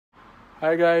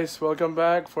Hi guys, welcome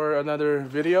back for another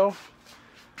video.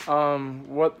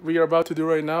 What we are about to do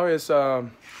right now is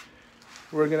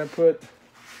we're gonna put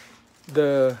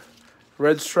the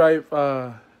red stripe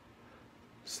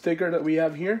sticker that we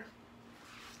have here,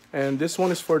 and this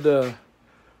one is for the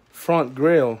front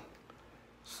grill.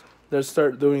 Let's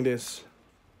start doing this.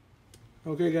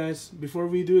 Okay guys, before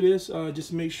we do this,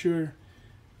 just make sure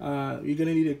you're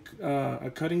gonna need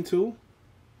a cutting tool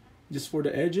just for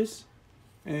the edges.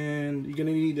 And you're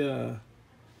gonna need a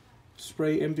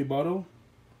spray empty bottle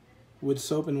with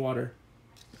soap and water.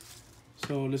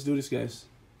 So let's do this, guys.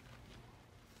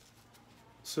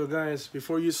 So guys,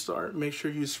 before you start, make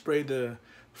sure you spray the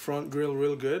front grill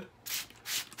real good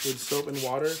with soap and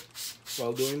water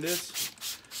while doing this.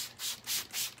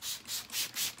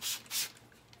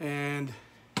 And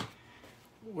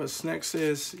what's next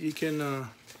is you can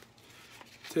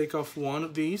take off one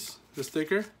of these, the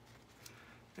sticker,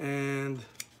 and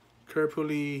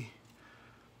carefully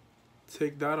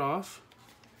take that off,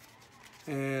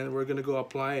 and we're gonna go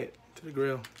apply it to the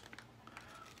grill.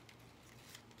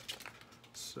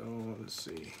 So let's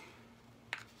see.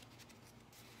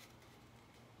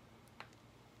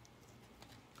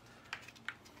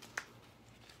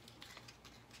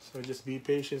 So just be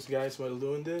patient guys while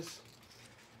doing this,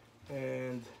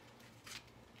 and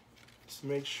just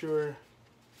make sure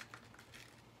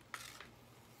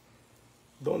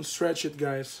don't stretch it,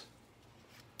 guys.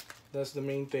 That's the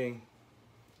main thing.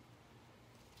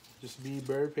 Just be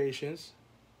very patient.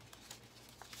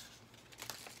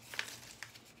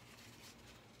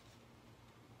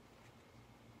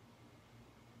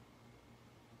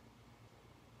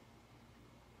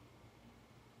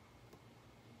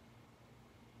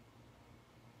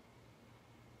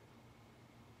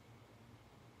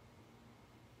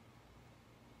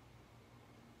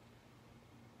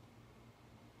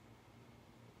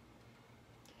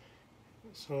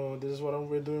 So this is what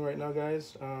we're doing right now,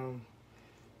 guys.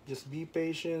 Just be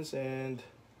patient and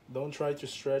don't try to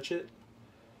stretch it.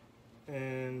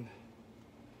 And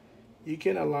you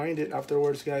can align it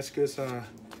afterwards, guys,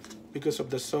 because of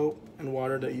the soap and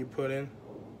water that you put in.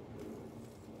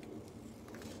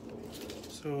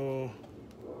 So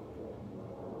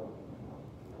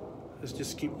let's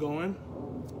just keep going.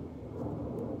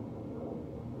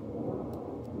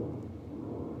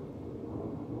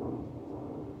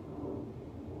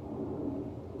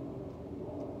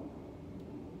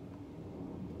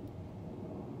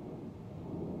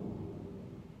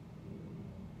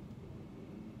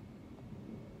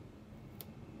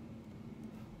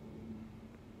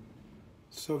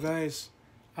 So guys,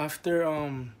 after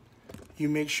you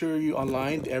make sure you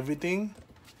aligned everything,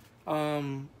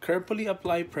 carefully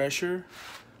apply pressure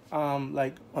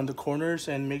like on the corners,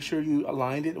 and make sure you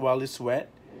aligned it while it's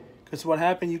wet, because what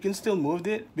happened, you can still move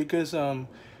it because of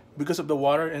the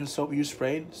water and soap you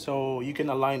sprayed. So you can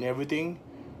align everything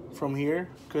from here,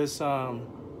 because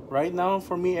right now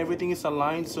for me everything is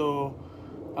aligned, so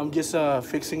I'm just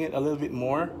fixing it a little bit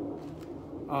more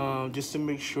just to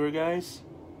make sure, guys.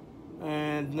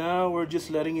 And now we're just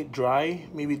letting it dry,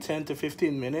 maybe 10 to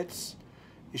 15 minutes.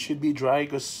 It should be dry,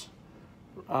 because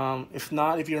if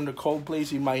not, if you're in a cold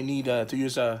place, you might need to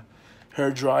use a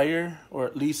hair dryer, or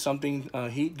at least something,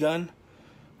 heat gun,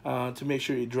 to make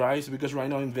sure it dries, because right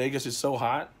now in Vegas it's so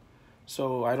hot.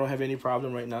 So I don't have any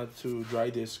problem right now to dry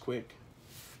this quick.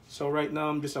 So right now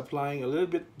I'm just applying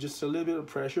just a little bit of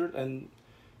pressure, and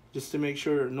just to make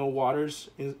sure no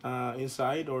water's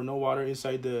inside, or no water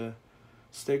inside the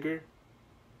sticker.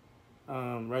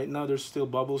 Right now there's still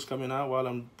bubbles coming out while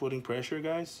I'm putting pressure,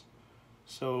 guys.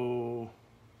 So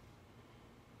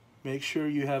make sure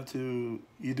you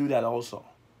do that also.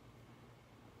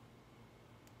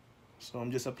 So I'm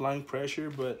just applying pressure,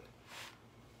 but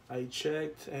I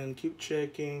checked and keep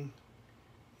checking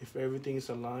if everything is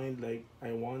aligned like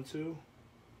I want to.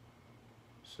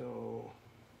 So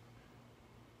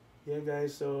yeah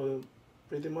guys, so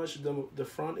pretty much the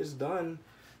front is done,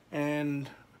 and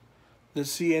let's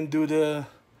see and do the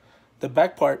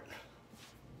back part.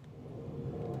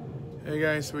 Hey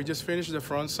guys, we just finished the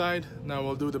front side. Now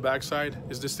we'll do the back side.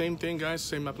 It's the same thing, guys,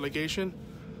 same application.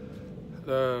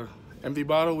 The empty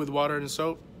bottle with water and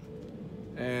soap,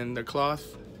 and the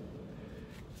cloth,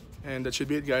 and that should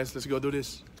be it, guys. Let's go do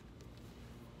this.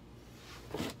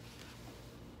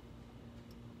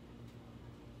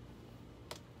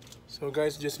 So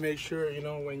guys, just make sure,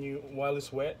 while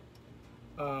it's wet,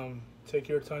 take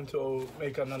your time to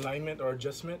make an alignment or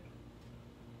adjustment,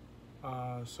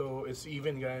 so it's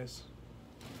even, guys.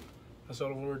 That's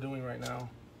all we're doing right now.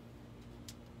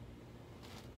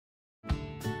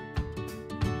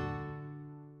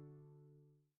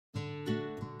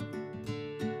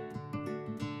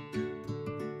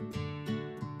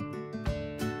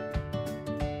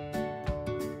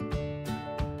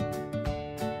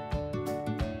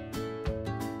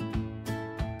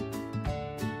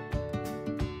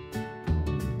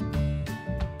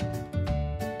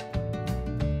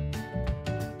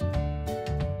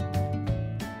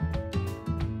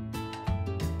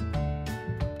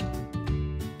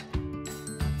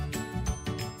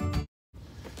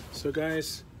 So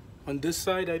guys, on this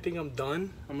side I think I'm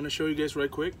done. I'm gonna show you guys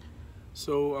right quick.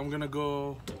 So I'm gonna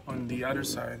go on the other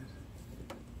side.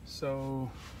 So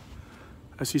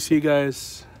as you see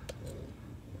guys,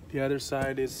 the other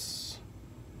side is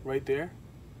right there,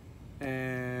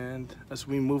 and as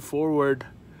we move forward,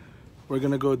 we're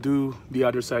gonna go do the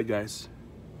other side, guys.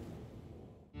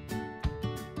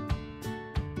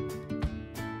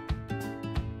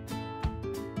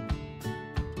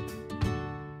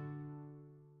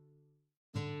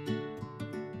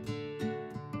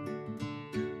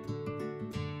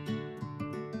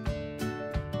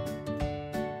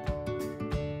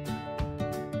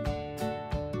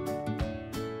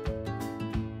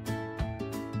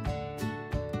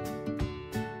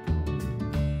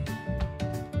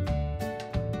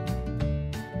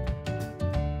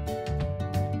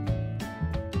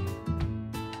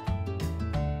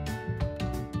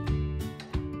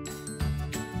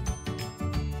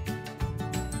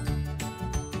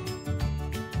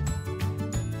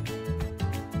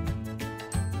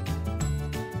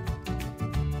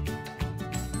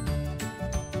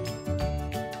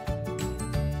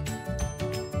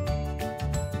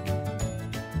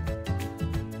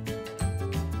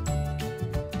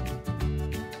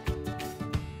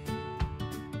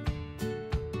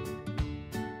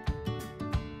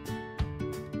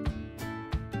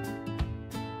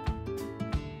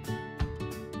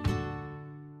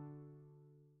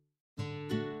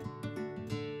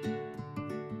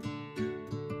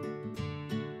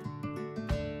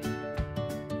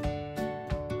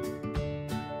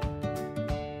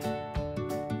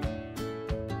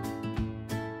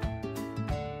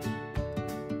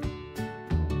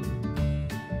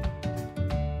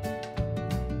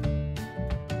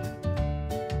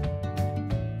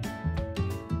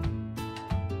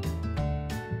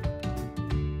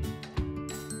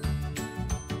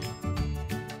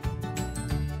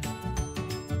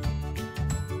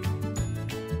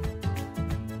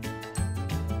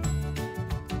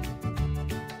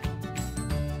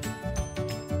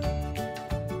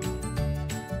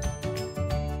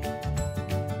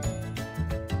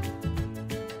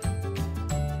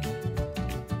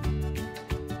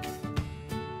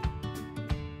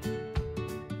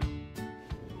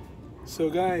 So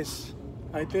guys,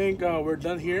 I think we're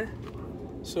done here.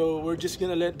 So we're just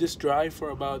gonna let this dry for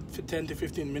about 10 to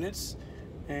 15 minutes.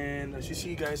 And as you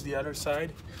see guys, the other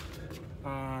side,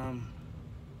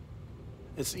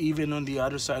 it's even on the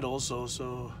other side also.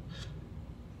 So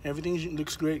everything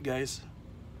looks great, guys.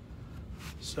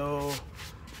 So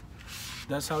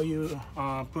that's how you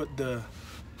put the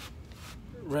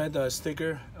red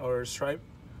sticker or stripe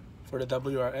for the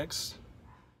WRX.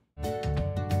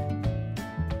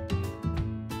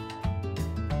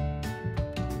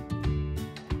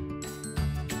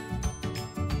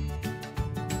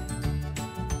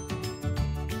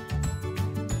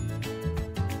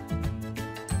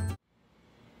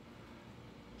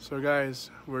 So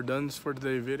guys, we're done for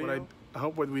today's video. I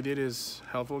hope what we did is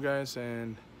helpful, guys,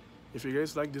 and if you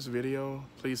guys like this video,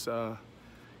 please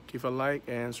give a like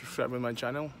and subscribe to my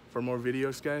channel for more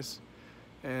videos, guys.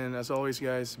 And as always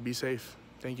guys, be safe.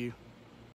 Thank you.